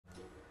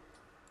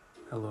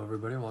Hello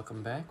everybody,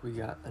 welcome back. We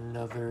got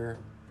another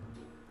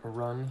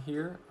run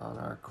here on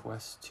our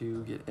quest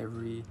to get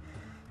every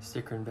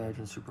sticker and badge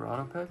in Super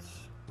Auto Pets.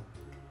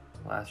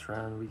 Last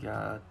round we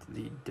got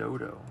the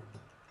Dodo,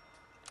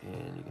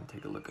 and you can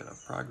take a look at our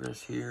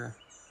progress here.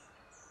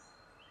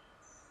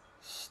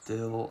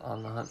 Still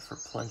on the hunt for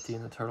plenty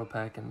in the turtle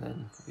pack, and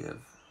then we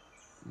have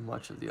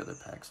much of the other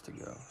packs to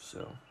go,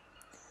 so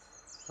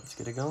let's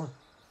get it going.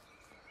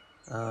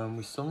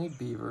 We still need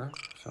Beaver,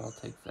 so I'll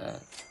take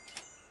that.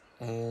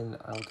 And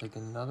I'll take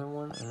another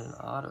one, and an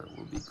otter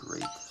will be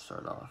great to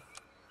start off.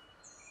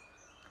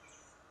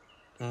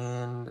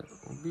 And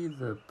will be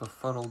the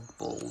befuddled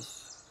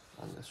bulls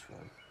on this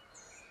one.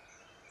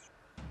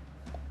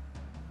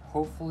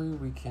 Hopefully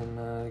we can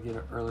get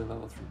an early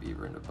level 3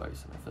 beaver into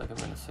bison. I feel like I'm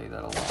going to say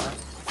that a lot,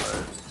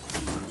 but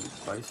the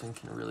bison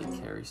can really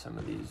carry some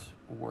of these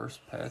worse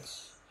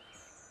pets.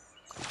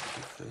 Take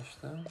 2 fish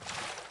though.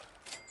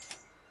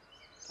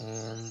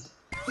 And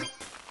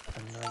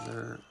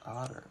another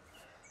otter.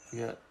 We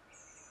got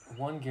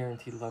 1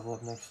 guaranteed level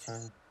up next turn,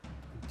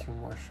 and 2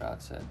 more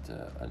shots at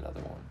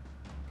another one.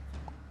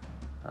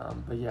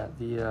 But yeah,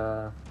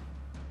 the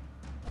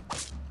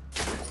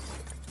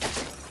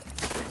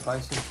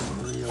bison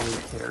can really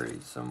carry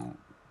some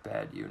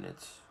bad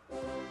units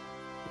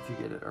if you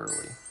get it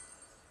early.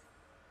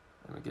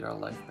 And we get our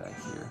life back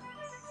here,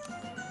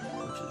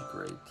 which is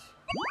great.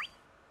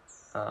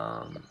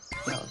 Yeah,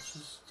 let's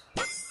just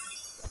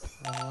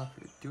level up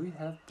here. Do we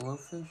have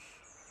blowfish?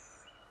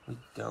 We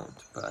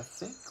don't, but I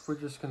think we're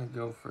just gonna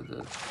go for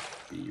the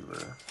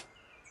beaver.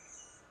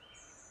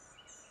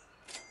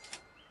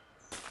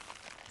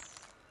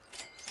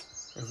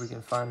 If we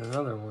can find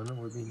another one, it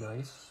would be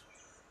nice.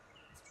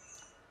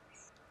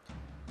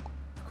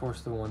 Of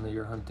course, the one that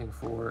you're hunting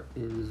for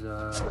is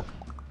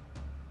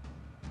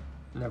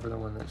never the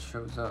one that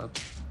shows up.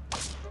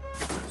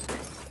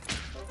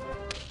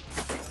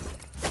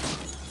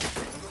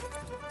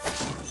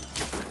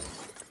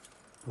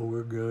 But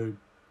we're good.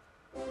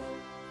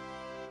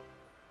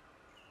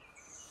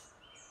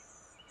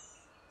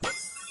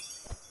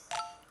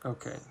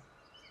 Okay,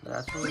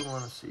 that's what we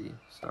want to see.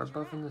 Start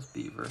buffing this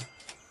beaver.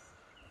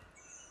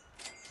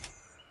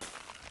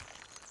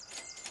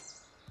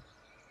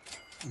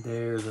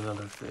 There's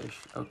another fish.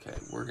 Okay,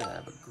 we're gonna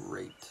have a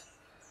great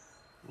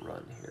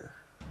run here.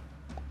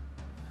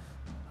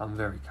 I'm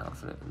very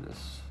confident in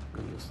this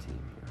team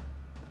here.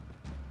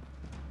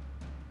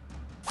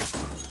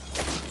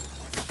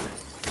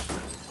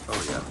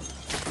 Oh yeah.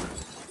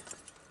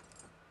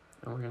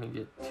 And we're gonna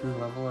get 2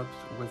 level ups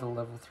with a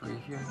level 3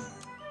 here.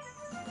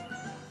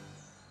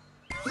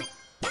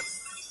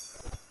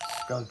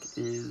 Skunk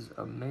is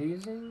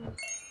amazing.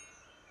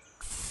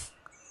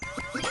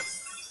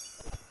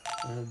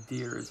 And a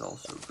deer is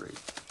also great.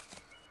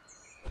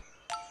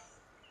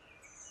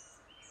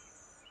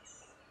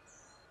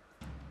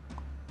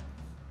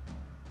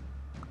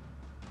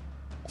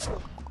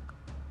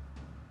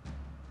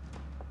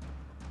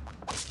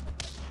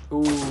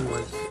 Ooh,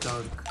 a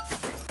skunk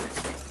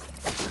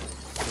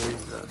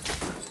saves us.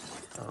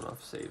 I don't know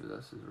if saves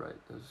us is right.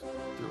 It was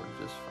doing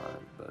just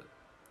fine, but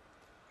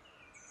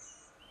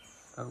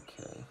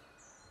okay.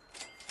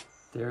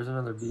 There's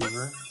another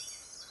beaver.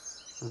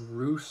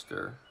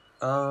 Rooster.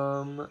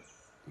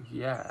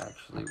 Yeah,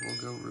 actually,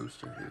 we'll go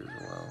rooster here as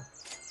well.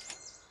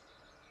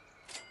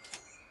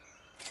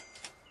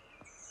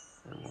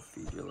 And we'll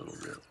feed you a little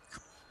bit.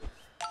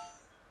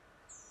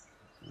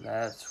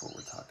 That's what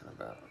we're talking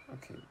about.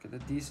 Okay, get a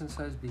decent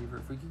sized beaver.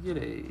 If we could get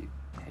a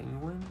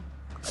penguin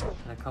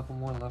and a couple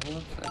more level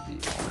ups, that'd be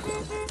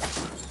awesome.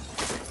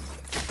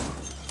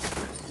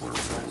 We're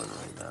rolling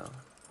right now.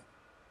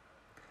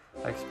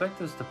 I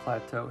expect us to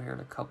plateau here in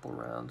a couple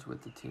rounds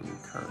with the team we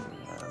currently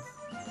have.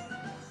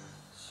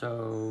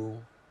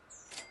 So,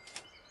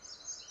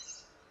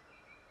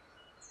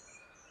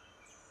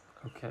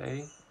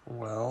 okay,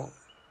 well,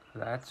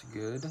 that's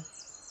good.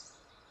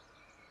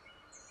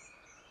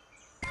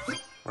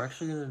 We're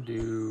actually gonna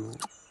do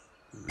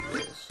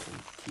this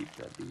and keep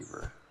that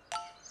beaver.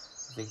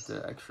 I think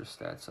the extra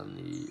stats on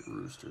the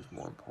rooster is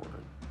more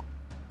important.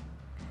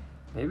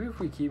 Maybe if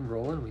we keep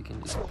rolling, we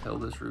can just pill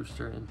this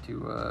rooster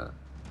into a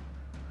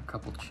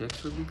couple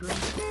chicks would be great.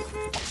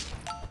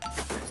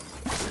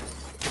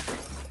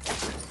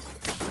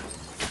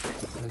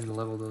 And then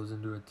level those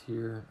into a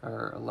tier,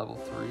 or a level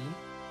 3.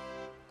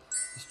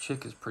 This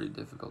chick is pretty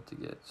difficult to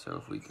get, so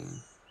if we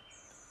can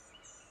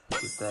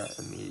get that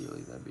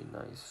immediately, that'd be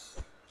nice.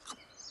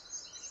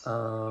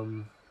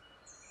 And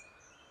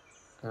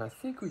I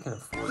think we can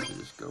afford to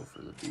just go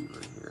for the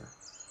beaver here.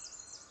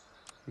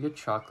 We get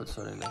chocolate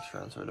starting next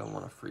round, so I don't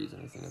want to freeze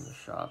anything in the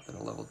shop, and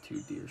a level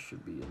 2 deer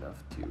should be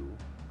enough to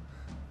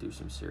do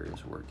some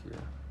serious work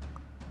here.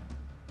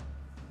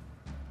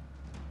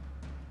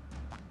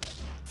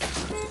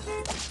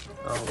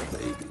 Oh,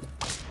 baby.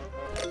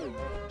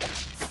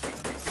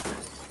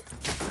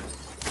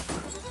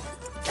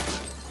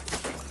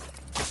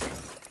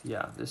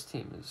 Yeah, this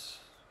team is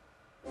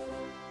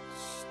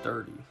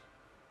sturdy.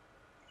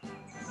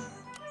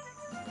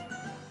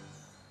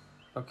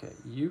 Okay,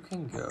 you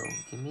can go.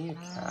 Give me a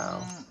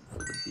cow for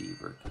the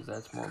beaver, because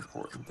that's more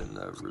important than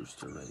the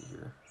rooster right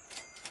here.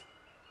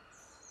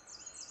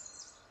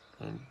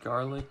 And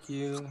garlic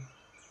you,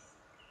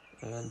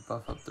 and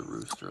buff up the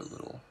rooster a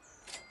little.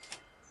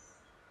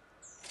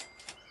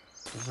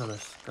 There's another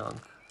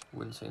skunk.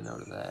 Wouldn't say no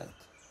to that.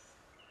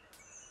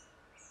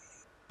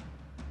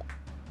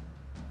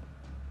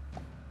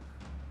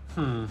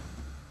 I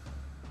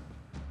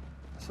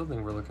still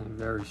think we're looking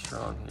very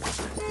strong here.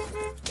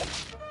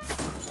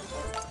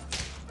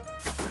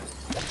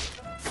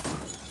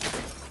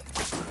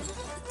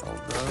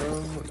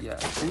 Although, yeah,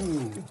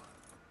 ooh.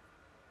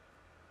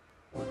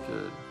 We're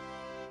good.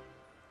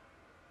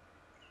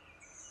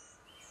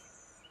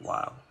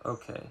 Wow,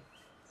 okay.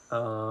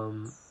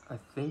 I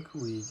think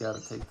we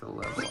gotta take the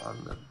level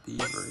on the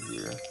beaver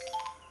here.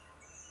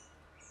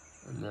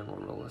 And then we'll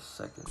roll a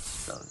second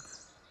skunk.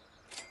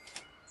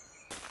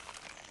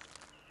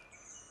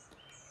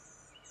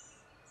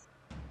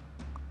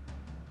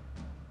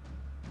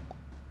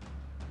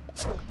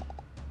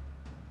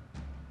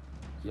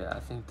 Yeah, I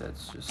think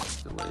that's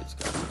just the way it's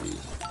gotta be.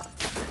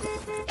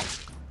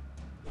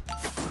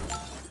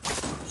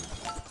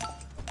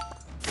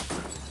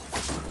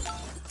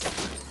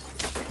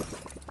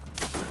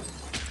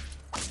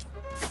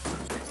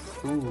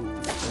 Ooh,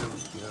 there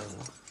we go.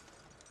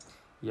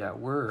 Yeah,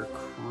 we're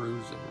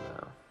cruising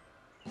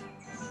now.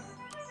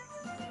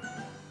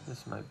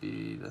 This might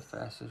be the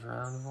fastest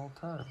round of all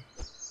time.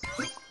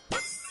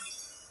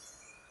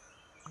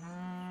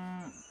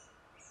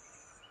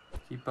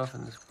 Keep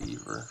buffing this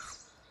beaver.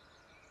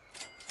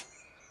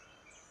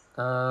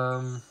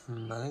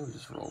 I think we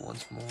just roll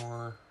once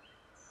more.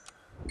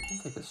 I can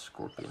take a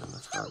scorpion in the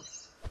front,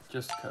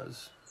 just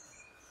cause.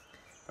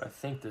 But I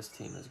think this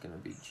team is gonna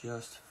be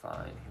just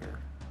fine here.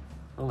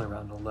 Only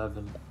round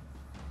 11.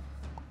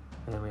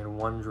 And then we had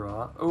one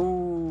draw.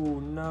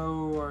 Oh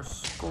no, our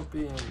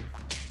scorpion.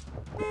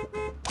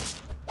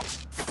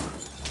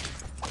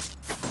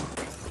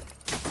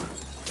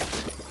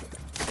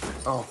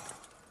 Oh,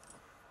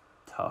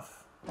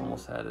 tough.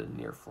 Almost had a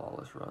near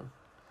flawless run.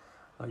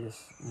 I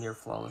guess near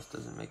flawless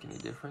doesn't make any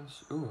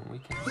difference. Ooh, and we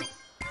can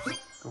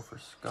go for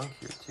skunk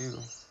here too.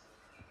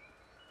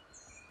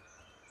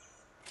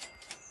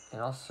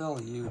 And I'll sell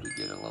you to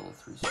get a level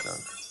 3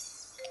 skunk.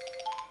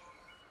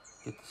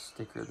 Get the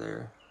sticker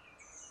there.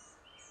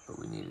 But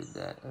we needed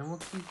that. And we'll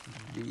keep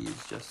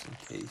these just in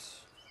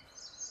case.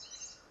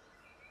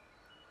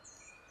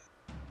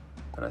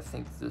 But I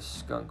think this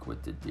skunk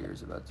with the deer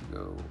is about to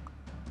go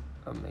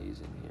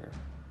amazing here.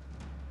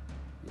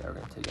 Yeah, we're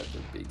gonna take out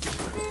their big deer.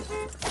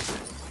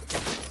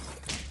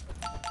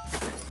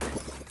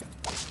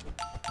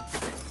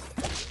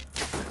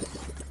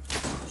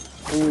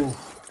 Ooh,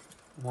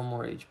 one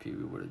more HP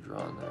we would have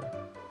drawn there.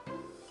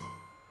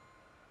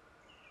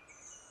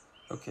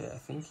 Okay, I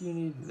think you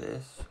need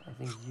this. I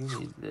think you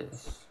need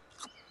this.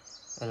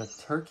 And a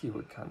turkey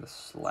would kind of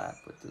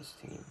slap with this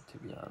team, to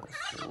be honest.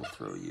 So we'll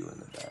throw you in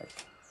the back.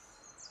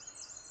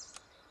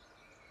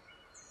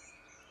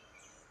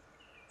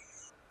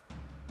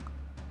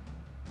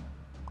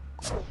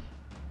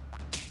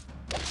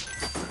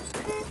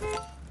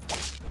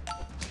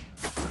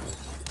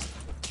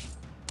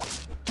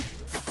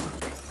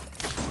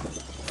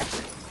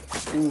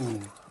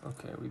 Ooh,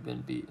 okay, we've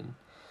been beaten.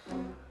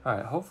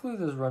 Alright, hopefully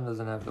this run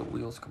doesn't have the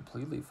wheels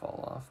completely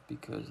fall off,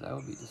 because that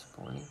would be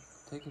disappointing.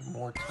 Taking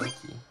more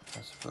turkey,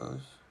 I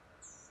suppose.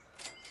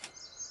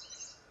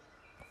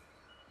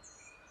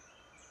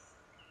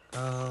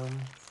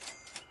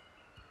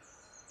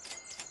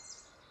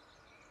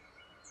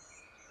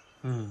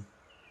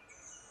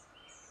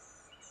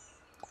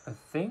 I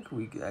think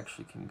we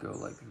actually can go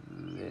like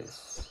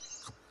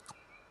this,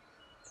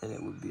 and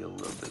it would be a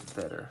little bit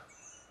better.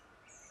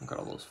 Look at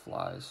all those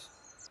flies.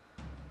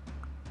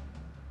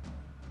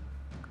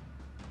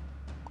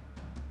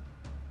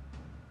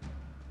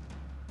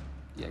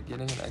 Yeah,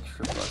 getting an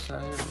extra bus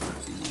out here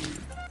would be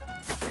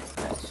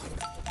awesome.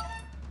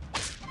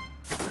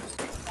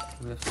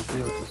 We have to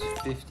deal with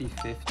this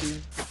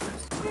 50-50.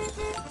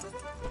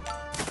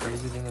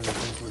 Crazy thing is I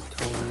think we're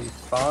totally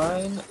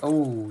fine.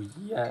 Oh,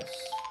 yes.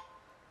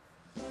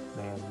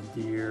 Man,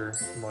 the deer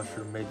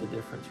mushroom made the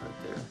difference right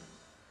there.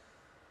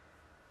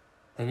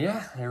 And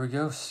yeah, there we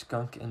go.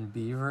 Skunk and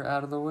beaver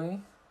out of the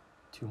way.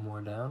 2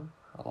 more down.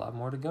 A lot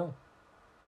more to go.